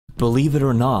Believe it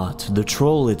or not, the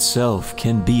troll itself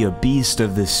can be a beast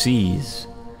of the seas.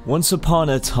 Once upon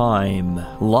a time,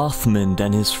 Lothmund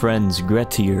and his friends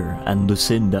Grettir and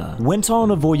Lucinda went on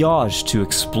a voyage to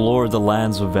explore the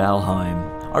lands of Valheim.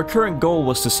 Our current goal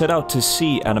was to set out to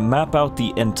sea and map out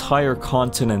the entire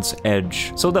continent's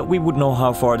edge, so that we would know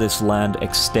how far this land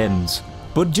extends.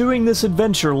 But during this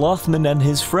adventure, Lothmund and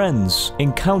his friends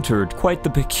encountered quite the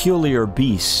peculiar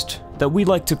beast that we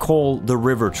like to call the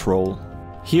river troll.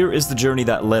 Here is the journey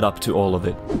that led up to all of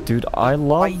it. Dude, I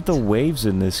love the waves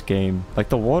in this game. Like,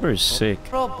 the water is sick.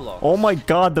 Oh my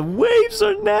god, the waves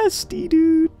are nasty,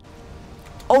 dude.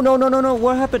 Oh, no, no, no, no.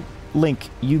 What happened?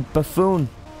 Link, you buffoon.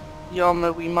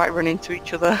 Yama, we might run into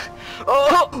each other.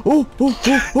 Oh! Oh, oh,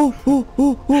 oh, oh,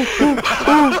 oh,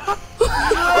 oh,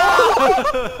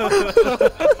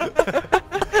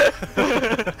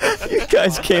 oh. You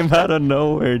guys came out of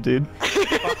nowhere, dude.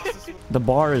 The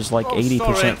bar is like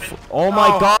 80%. Oh my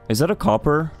god! Is that a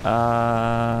copper?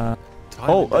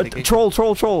 Oh, a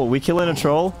troll! We killing a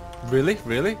troll? Really?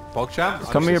 Really? Bogchamp?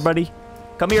 Come here, buddy.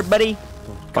 Come here, buddy.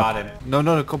 Got him.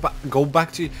 No, go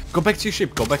back to your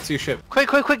ship.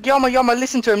 Quick, Yama,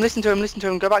 listen to him.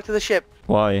 Go back to the ship.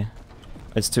 Why?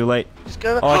 It's too late. Just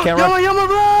go. Oh, I can't run. Yama,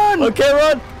 run! Okay,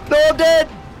 run! No, I'm dead!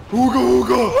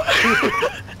 Ooga!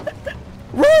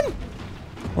 Run!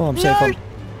 Oh, I'm safe.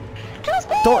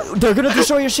 No. They're gonna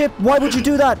destroy your ship. Why would you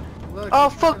do that? Oh,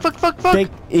 fuck.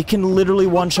 It can literally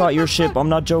one-shot your ship. I'm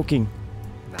not joking.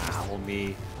 Nah,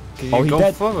 me. Can Oh, you he's go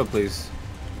dead. further, please?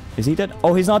 Is he dead?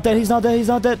 Oh, he's not dead.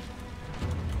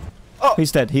 Oh,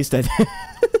 he's dead.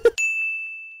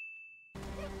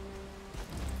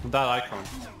 That icon.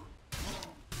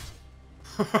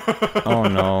 Oh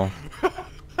no.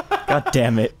 God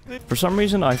damn it. For some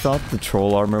reason I thought the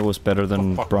troll armor was better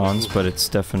than bronze, but it's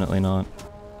definitely not.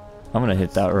 I'm gonna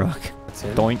hit that rock. That's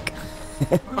it. Doink.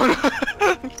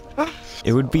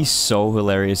 It would be so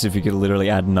hilarious if you could literally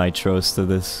add nitros to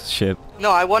this ship.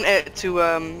 No, I want it to,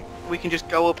 we can just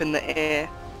go up in the air.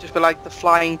 Just be like the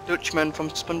Flying Dutchman from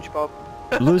SpongeBob.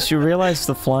 Luce, you realize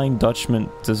the Flying Dutchman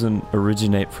doesn't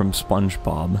originate from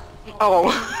SpongeBob. Oh.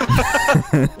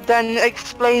 Then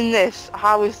explain this.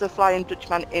 How is the Flying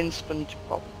Dutchman in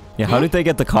SpongeBob? Yeah, how did they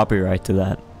get the copyright to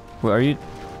that? Where are you?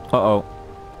 Uh-oh.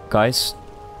 Guys,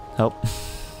 help.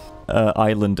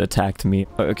 Island attacked me.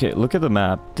 Okay, look at the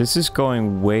map. This is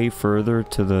going way further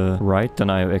to the right than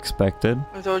I expected.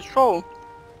 Is there a troll?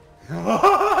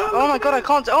 Oh my god, I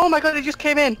can't. Oh my god, it just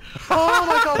came in. Oh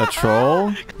my god. A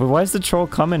troll? But why is the troll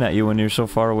coming at you when you're so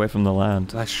far away from the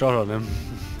land? I shot on him.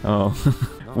 Oh.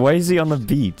 Why is he on the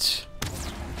beach?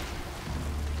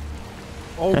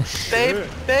 Oh shit.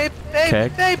 Babe.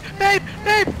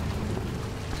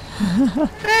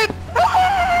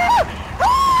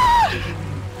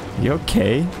 You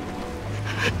okay?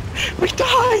 We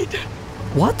died.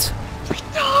 What? We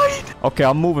died. Okay,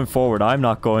 I'm moving forward. I'm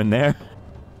not going there.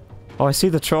 Oh, I see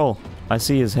the troll. I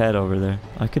see his head over there.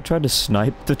 I could try to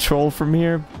snipe the troll from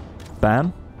here.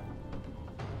 Bam.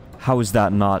 How is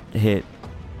that not hit?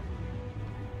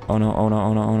 Oh no, oh no,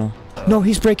 oh no, oh no. No,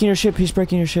 he's breaking your ship. He's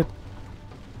breaking your ship.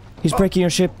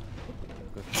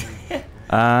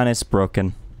 And it's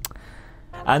broken.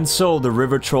 And so the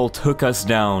river troll took us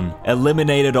down,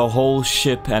 eliminated a whole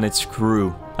ship and its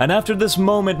crew. And after this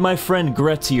moment, my friend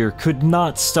Grettir could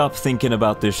not stop thinking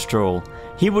about this troll.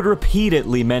 He would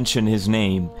repeatedly mention his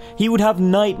name. He would have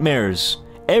nightmares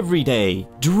every day,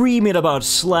 dreaming about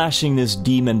slashing this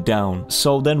demon down.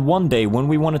 So then one day, when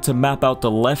we wanted to map out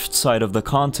the left side of the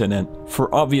continent,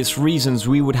 for obvious reasons,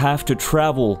 we would have to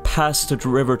travel past the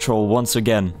river troll once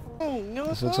again. Oh, no.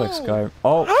 This looks like Skyrim.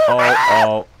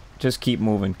 Oh. Just keep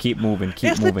moving.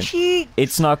 The cheek.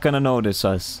 It's not gonna notice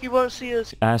us. He won't see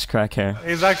us. Ass crack hair.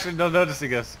 He's actually not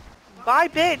noticing us. Bye,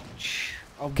 bitch.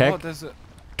 Oh, Okay. what is it?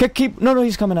 No,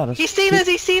 he's coming at us. He's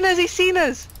seen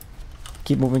us.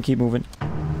 Keep moving.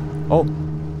 Oh,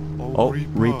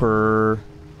 Reaper.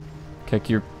 Keck,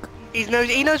 He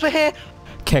knows we're here.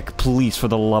 Keck, please, for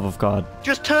the love of God.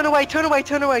 Just turn away.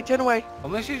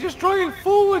 Unless you're just driving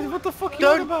forward. What the fuck are you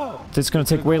on about? It's gonna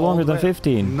take way longer than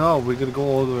 15. No, we're gonna go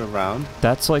all the way around.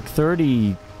 That's like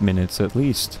 30 minutes at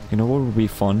least. You know what would be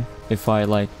fun? If I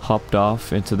like hopped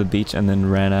off into the beach and then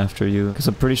ran after you. Because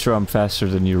I'm pretty sure I'm faster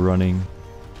than you running.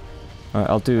 Alright,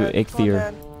 I'll do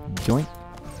Ichthyr. Joink.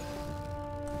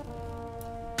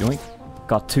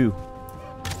 Got 2.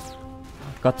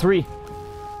 Got 3.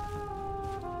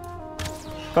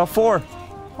 Got 4.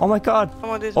 Oh my god.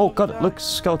 Oh god, look,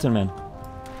 skeleton man.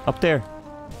 Up there.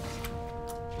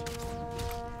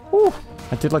 Woo.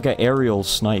 I did like an aerial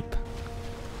snipe.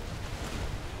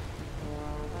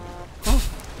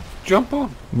 Jump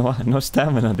on. No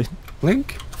stamina, dude.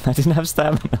 Link? I didn't have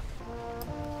stamina.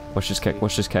 Watch this kick,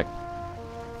 watch this kick.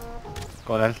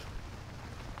 Go then.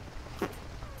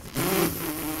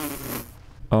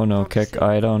 Oh no, kick,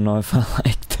 I don't know if I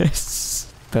like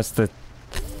this. That's the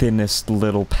thinnest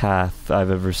little path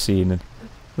I've ever seen.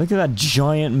 Look at that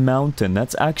giant mountain,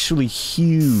 that's actually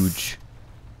huge.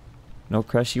 No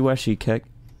crashy washy kick.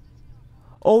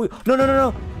 Oh, no, no,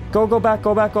 no, no! Go back,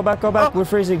 go back, go back, go back, we're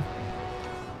freezing.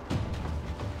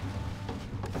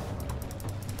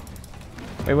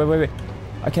 Wait.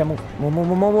 I can't move.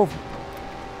 Move.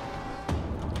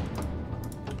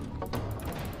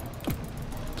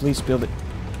 Please build it.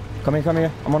 Come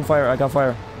here. I'm on fire. I got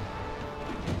fire.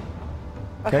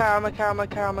 Okay, I'm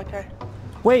okay.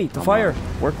 Wait, the fire.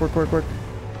 Work.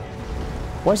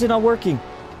 Why is it not working?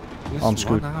 I'm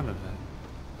screwed.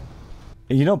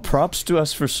 You know, props to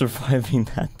us for surviving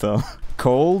that, though.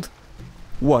 Cold?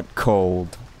 What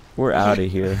cold? We're out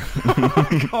of here.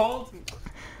 Cold?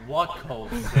 What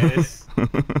cold, sis?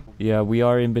 Yeah, we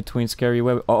are in between scary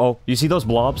web. Uh-oh, you see those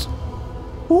blobs?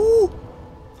 Ooh!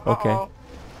 Okay.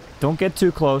 Don't get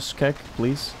too close, Keck,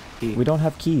 please. We don't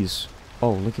have keys.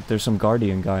 Oh, look at, there's some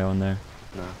guardian guy on there.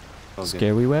 No. Okay.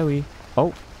 Scary wowie.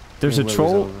 Oh, there's a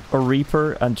troll, a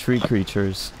reaper, and tree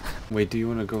creatures. Wait, do you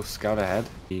want to go scout ahead?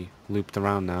 He looped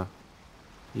around now.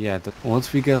 Yeah,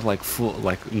 once we get like full,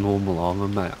 like normal armor,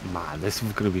 man, this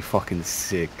is gonna be fucking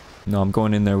sick. No, I'm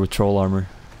going in there with troll armor.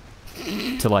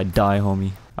 Till I die,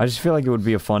 homie. I just feel like it would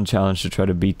be a fun challenge to try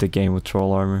to beat the game with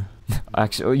troll armor.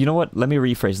 Actually, you know what? Let me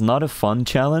rephrase. Not a fun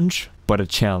challenge, but a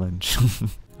challenge.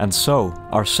 And so,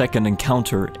 our second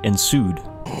encounter ensued.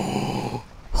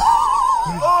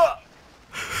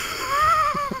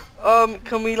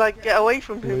 Can we like get away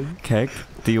from him? Keck,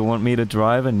 do you want me to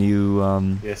drive and you,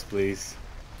 Yes, please.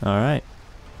 Alright.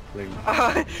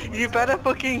 You better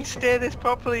fucking steer this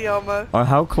properly, Armo.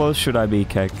 How close should I be,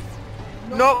 Keck?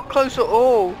 Not close at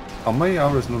all. Are my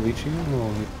arrows not reaching him,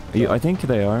 or...? I think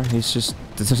they are. He's just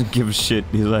doesn't give a shit.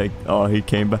 He's like, oh, he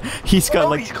came back. He's got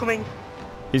like... he's coming.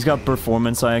 He's got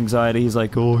performance anxiety. He's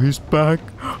like, oh, he's back.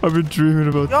 I've been dreaming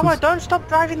about this. Yomo, don't stop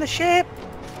driving the ship.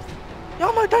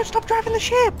 Yomo, don't stop driving the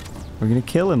ship. We're gonna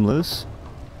kill him, Luce.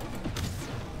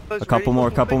 A couple more,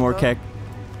 Keck.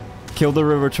 Kill the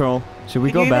river troll. Should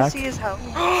we go back? See his health?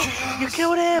 You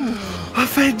killed him.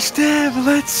 Avenged him.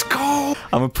 Let's go.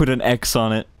 I'm gonna put an X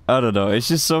on it. I don't know. It's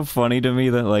just so funny to me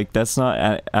that like that's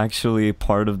not actually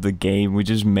part of the game. We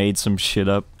just made some shit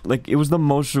up. Like it was the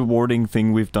most rewarding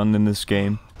thing we've done in this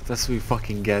game. That's what he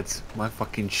fucking gets. My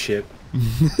fucking ship.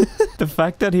 The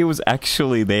fact that he was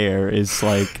actually there is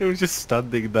like... It was just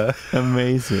stunning there.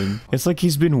 Amazing. It's like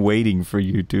he's been waiting for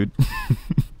you, dude.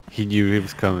 He knew he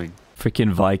was coming.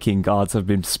 Freaking Viking gods have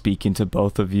been speaking to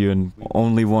both of you and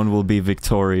only one will be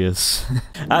victorious.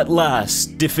 At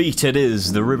last, defeated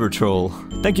is the river troll.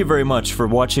 Thank you very much for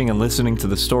watching and listening to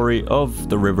the story of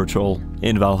the river troll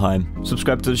in Valheim.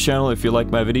 Subscribe to the channel if you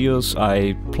like my videos.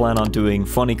 I plan on doing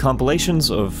funny compilations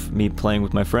of me playing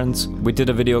with my friends. We did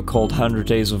a video called 100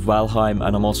 Days of Valheim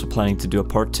and I'm also planning to do a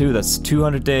part 2 that's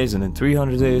 200 days and then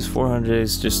 300 days, 400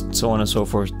 days, just so on and so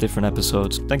forth, different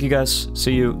episodes. Thank you guys,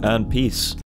 see you, and peace.